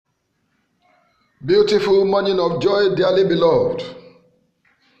Beautiful morning of joy, dearly beloved.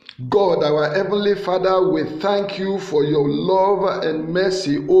 God, our Heavenly Father, we thank you for your love and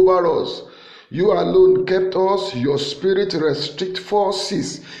mercy over us. You alone kept us. Your spirit restrict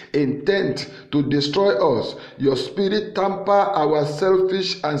forces intent to destroy us. Your spirit tamper our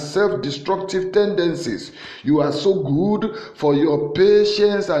selfish and self-destructive tendencies. You are so good for your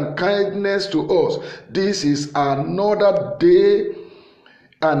patience and kindness to us. This is another day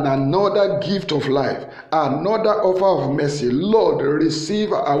and another gift of life, another offer of mercy. Lord,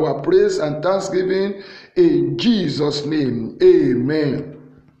 receive our praise and thanksgiving in Jesus' name. Amen.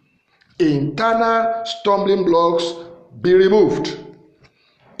 Internal stumbling blocks be removed.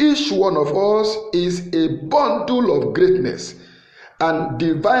 Each one of us is a bundle of greatness and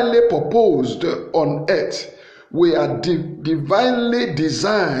divinely purposed on earth. We are divinely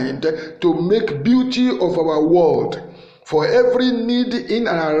designed to make beauty of our world. For every need in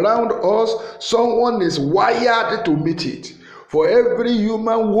and around us, someone is wired to meet it. For every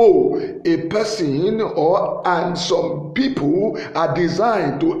human woe, a person and some people are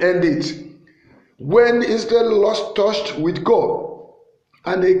designed to end it. When Israel lost touch with God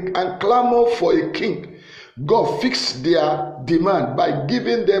and clamored for a king, God fixed their demand by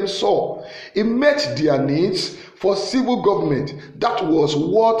giving them Saul. He met their needs for civil government. That was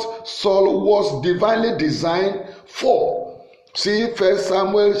what Saul was divinely designed for. See 1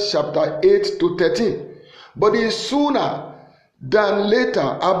 Samuel chapter 8 to 13. But he sooner than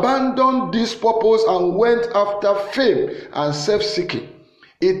later abandoned this purpose and went after fame and self-seeking.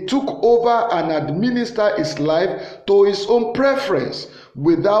 He took over and administered his life to his own preference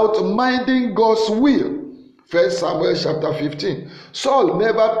without minding God's will. 1 Samuel chapter 15. Saul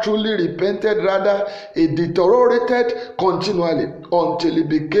never truly repented, rather he deteriorated continually until he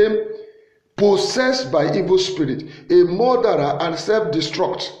became possessed by evil spirit, a murderer and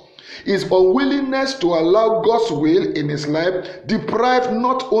self-destruct. His unwillingness to allow God's will in his life deprived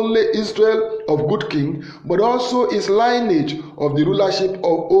not only Israel of good king, but also his lineage of the rulership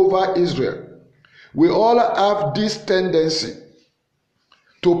over Israel. We all have this tendency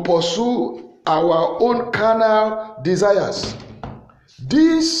to pursue our own carnal desires.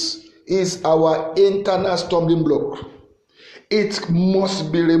 This is our internal stumbling block. It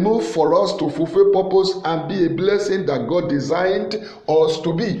must be removed for us to fulfill purpose and be a blessing that God designed us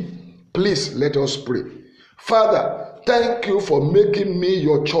to be. Please let us pray. Father, thank you for making me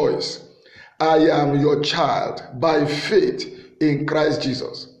your choice. I am your child by faith in Christ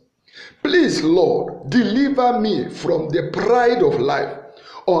Jesus. Please, Lord, deliver me from the pride of life,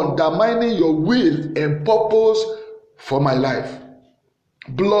 undermining your will and purpose for my life.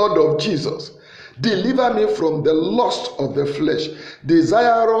 Blood of Jesus, deliver me from the lust of the flesh,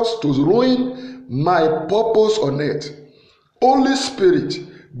 desirous to ruin my purpose on earth. Holy Spirit,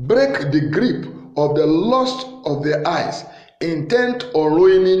 break the grip of the lust of the eyes, intent on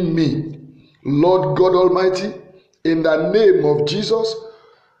ruining me. Lord God Almighty, in the name of Jesus,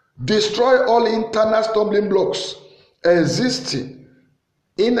 destroy all internal stumbling blocks existing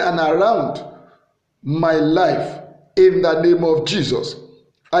in and around my life in the name of Jesus.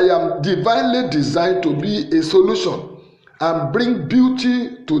 I am divinely designed to be a solution and bring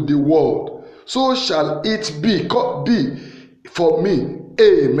beauty to the world. So shall it be for me.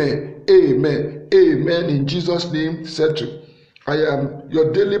 Amen. Amen. Amen. In Jesus' name, settle. I am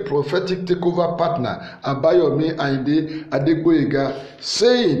your daily prophetic takeover partner, Abayomi Ayinde Adegboyega,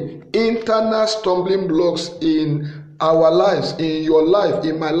 saying internal stumbling blocks in our lives, in your life,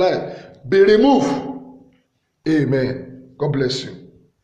 in my life, be removed. Amen. God bless you.